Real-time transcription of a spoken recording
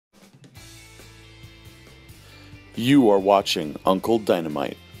You are watching Uncle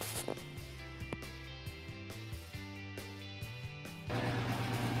Dynamite.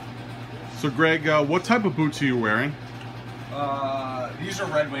 So Greg, what type of boots are you wearing? These are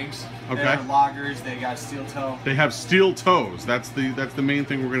Red Wings. Okay. They're loggers. They got steel toe. They have steel toes. That's the main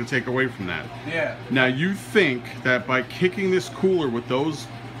thing we're going to take away from that. Yeah. Now you think that by kicking this cooler with those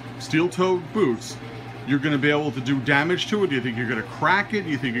steel-toed boots, you're going to be able to do damage to it? Do you think you're going to crack it? Do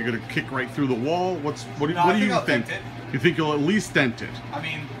you think you're going to kick right through the wall? What do you think? Dent it. You think you'll at least dent it? I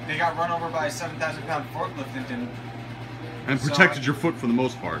mean, they got run over by a 7,000-pound forklift and protected your foot for the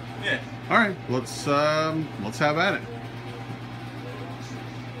most part. Yeah. All right, let's have at it.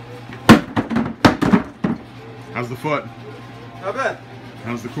 How's the foot? Not bad.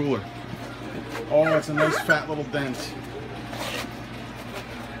 How's the cooler? Oh, it's a nice fat little dent.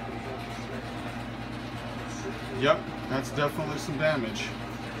 Yep, that's definitely some damage.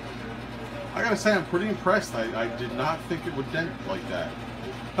 I gotta say, I'm pretty impressed. I did not think it would dent like that.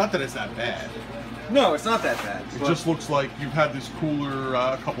 Not that it's that bad. No, it's not that bad. It just looks like you've had this cooler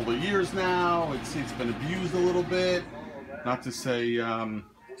a couple of years now. It's been abused a little bit. Not to say, that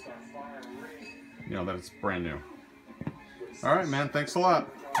it's brand new. All right, man. Thanks a lot.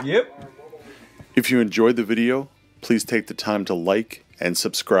 Yep. If you enjoyed the video, please take the time to like and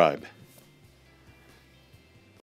subscribe.